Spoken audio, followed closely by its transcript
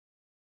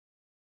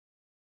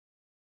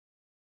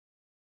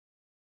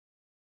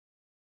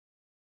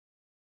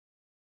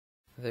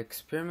The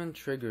experiment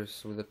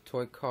triggers with a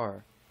toy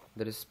car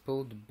that is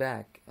pulled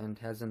back and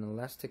has an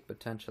elastic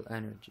potential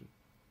energy.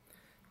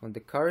 When the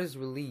car is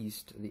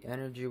released, the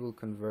energy will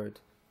convert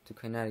to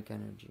kinetic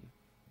energy.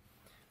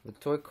 The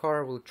toy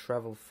car will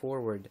travel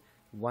forward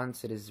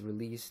once it is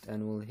released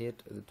and will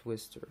hit the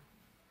twister,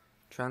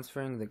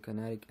 transferring the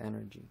kinetic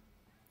energy.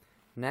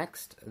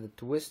 Next, the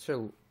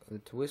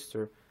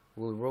twister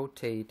will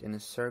rotate in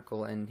a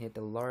circle and hit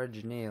a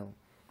large nail,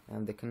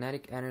 and the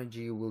kinetic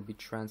energy will be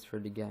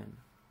transferred again.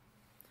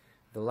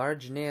 The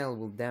large nail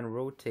will then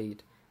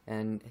rotate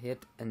and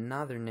hit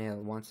another nail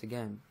once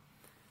again.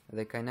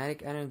 The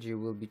kinetic energy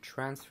will be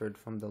transferred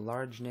from the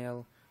large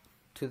nail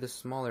to the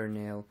smaller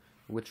nail,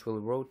 which will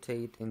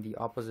rotate in the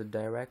opposite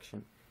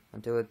direction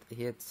until it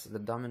hits the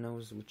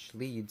dominoes, which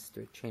leads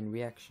to a chain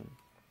reaction.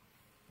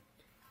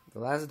 The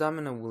last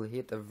domino will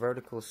hit a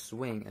vertical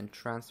swing and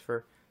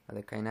transfer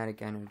the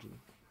kinetic energy.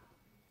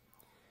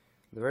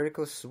 The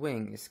vertical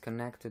swing is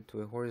connected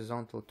to a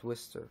horizontal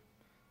twister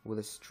with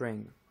a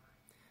string.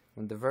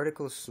 When the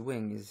vertical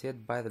swing is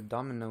hit by the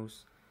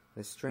dominoes,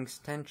 the string's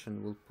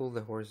tension will pull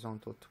the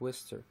horizontal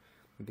twister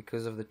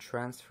because of the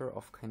transfer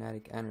of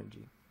kinetic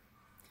energy.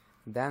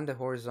 Then the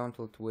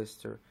horizontal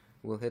twister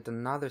will hit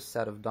another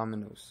set of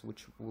dominoes,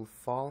 which will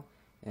fall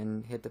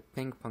and hit a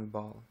ping pong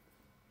ball.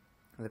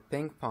 The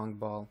ping pong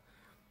ball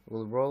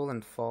will roll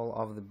and fall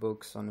off the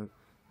books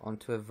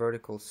onto a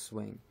vertical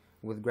swing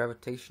with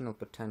gravitational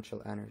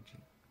potential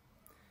energy.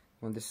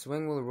 When the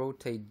swing will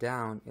rotate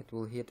down, it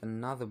will hit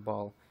another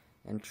ball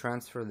and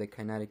transfer the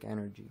kinetic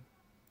energy.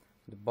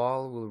 The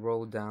ball will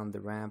roll down the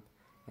ramp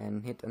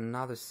and hit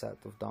another set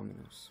of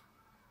dominoes.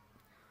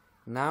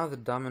 Now the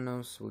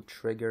dominoes will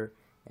trigger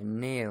a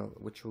nail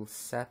which will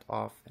set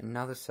off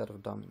another set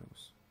of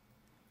dominoes.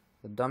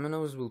 The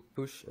dominoes will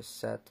push a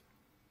set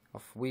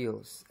of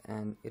wheels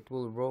and it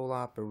will roll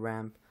up a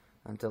ramp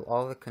until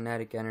all the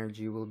kinetic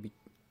energy will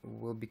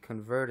be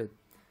converted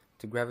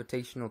to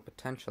gravitational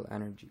potential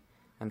energy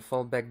and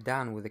fall back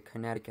down with the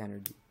kinetic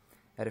energy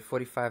at a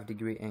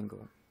 45-degree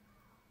angle.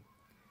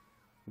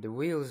 The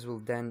wheels will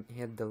then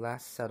hit the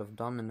last set of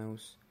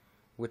dominoes,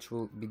 which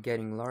will be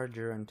getting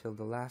larger until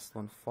the last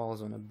one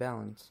falls on a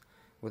balance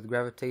with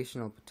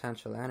gravitational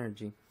potential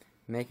energy,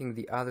 making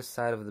the other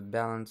side of the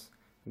balance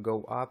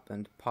go up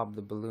and pop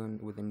the balloon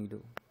with a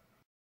needle.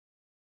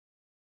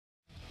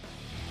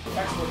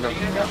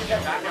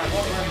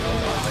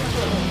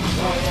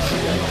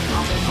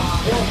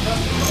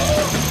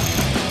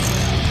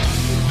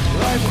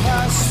 Life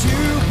passed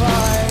you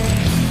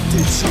by.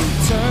 Did you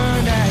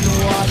turn and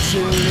watch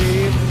you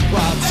leave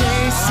while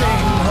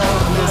chasing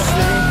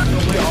hopelessly?